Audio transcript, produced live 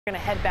We're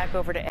going to head back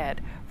over to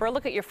Ed for a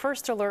look at your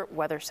first alert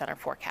Weather Center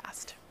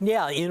forecast.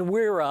 Yeah, and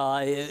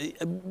we're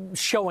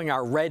showing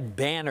our red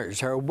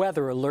banners, our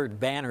weather alert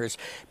banners,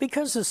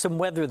 because of some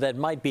weather that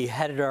might be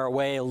headed our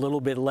way a little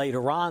bit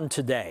later on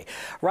today.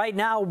 Right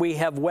now, we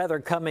have weather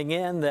coming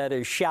in that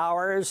is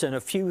showers and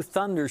a few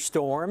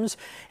thunderstorms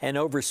and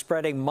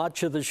overspreading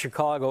much of the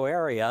Chicago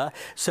area.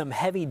 Some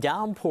heavy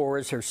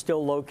downpours are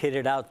still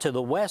located out to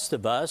the west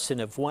of us, and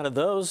if one of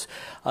those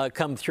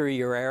come through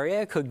your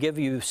area, it could give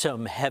you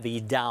some heavy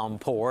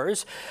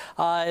downpours.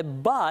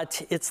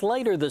 But it's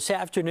later this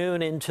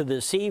afternoon into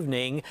this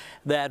evening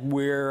that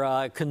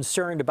we're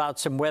concerned about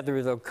some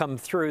weather that'll come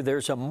through.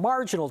 There's a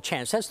marginal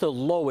chance, that's the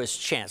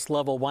lowest chance,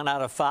 level 1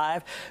 out of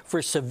 5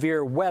 for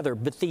severe weather.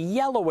 But the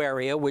yellow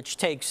area, which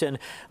takes in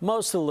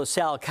most of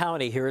LaSalle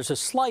County here, is a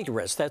slight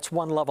risk. That's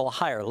one level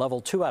higher,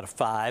 level 2 out of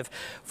 5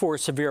 for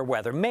severe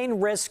weather.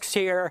 Main risks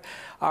here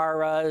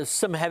are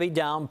some heavy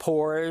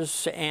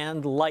downpours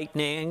and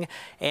lightning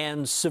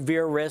and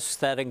severe risks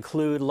that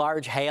include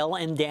large hail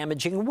and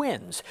damaging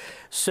winds.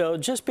 So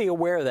just be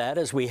aware of that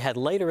as we head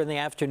later in the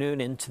afternoon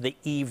into the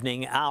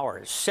evening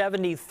hours.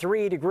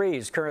 73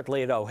 degrees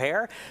currently at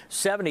O'Hare,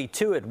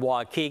 72 at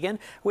Waukegan.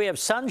 We have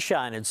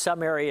sunshine in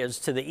some areas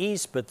to the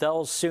east, but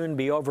they'll soon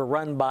be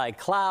overrun by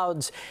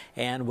clouds,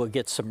 and we'll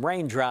get some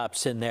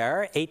raindrops in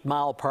there.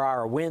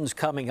 8-mile-per-hour winds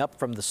coming up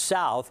from the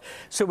south.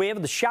 So we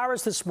have the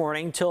showers this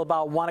morning till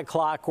about 1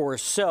 o'clock or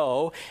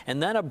so,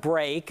 and then a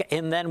break,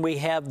 and then we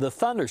have the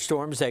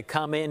thunderstorms that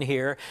come in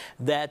here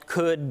that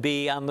could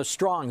be on the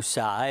strong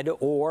side,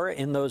 or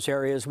in those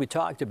areas we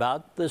talked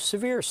about, the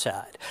severe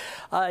side.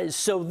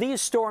 So these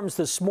storms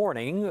this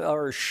morning,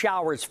 or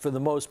showers for the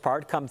most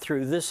part, come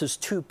through. This is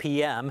 2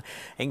 p.m.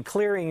 and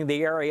clearing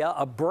the area,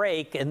 a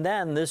break, and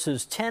then this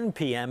is 10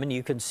 p.m. and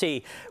you can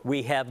see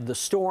we have the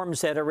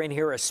storms that are in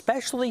here,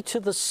 especially to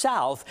the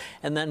south,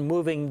 and then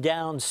moving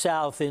down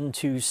south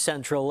into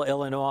central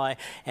Illinois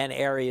and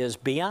areas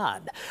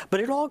beyond.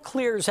 But it all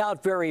clears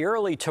out very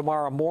early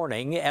tomorrow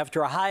morning.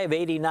 After a high of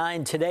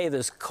 89 today,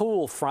 this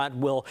cool front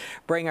will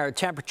bring our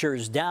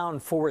temperatures down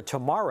for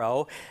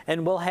tomorrow,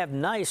 and we'll have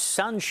nice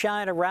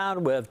sunshine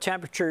around with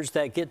temperatures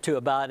that get to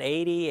about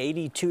 80,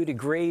 82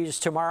 degrees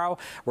tomorrow.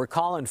 We're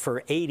calling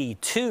for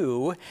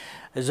 82,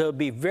 as it'll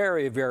be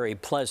very, very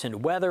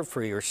pleasant weather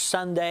for your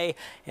Sunday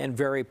and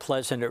very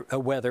pleasant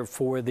weather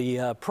for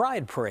the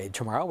Pride Parade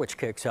tomorrow, which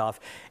kicks off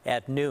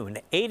at noon.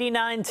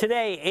 89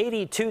 today,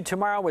 82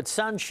 tomorrow with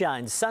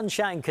sunshine.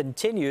 Sunshine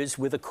continues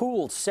with a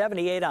cool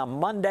 78 on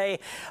Monday,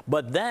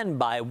 but then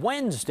by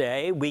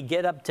Wednesday we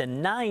get up to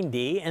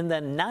 90 and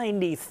then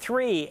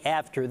 93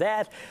 after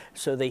that,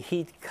 so the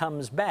heat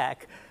comes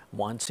back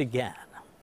once again.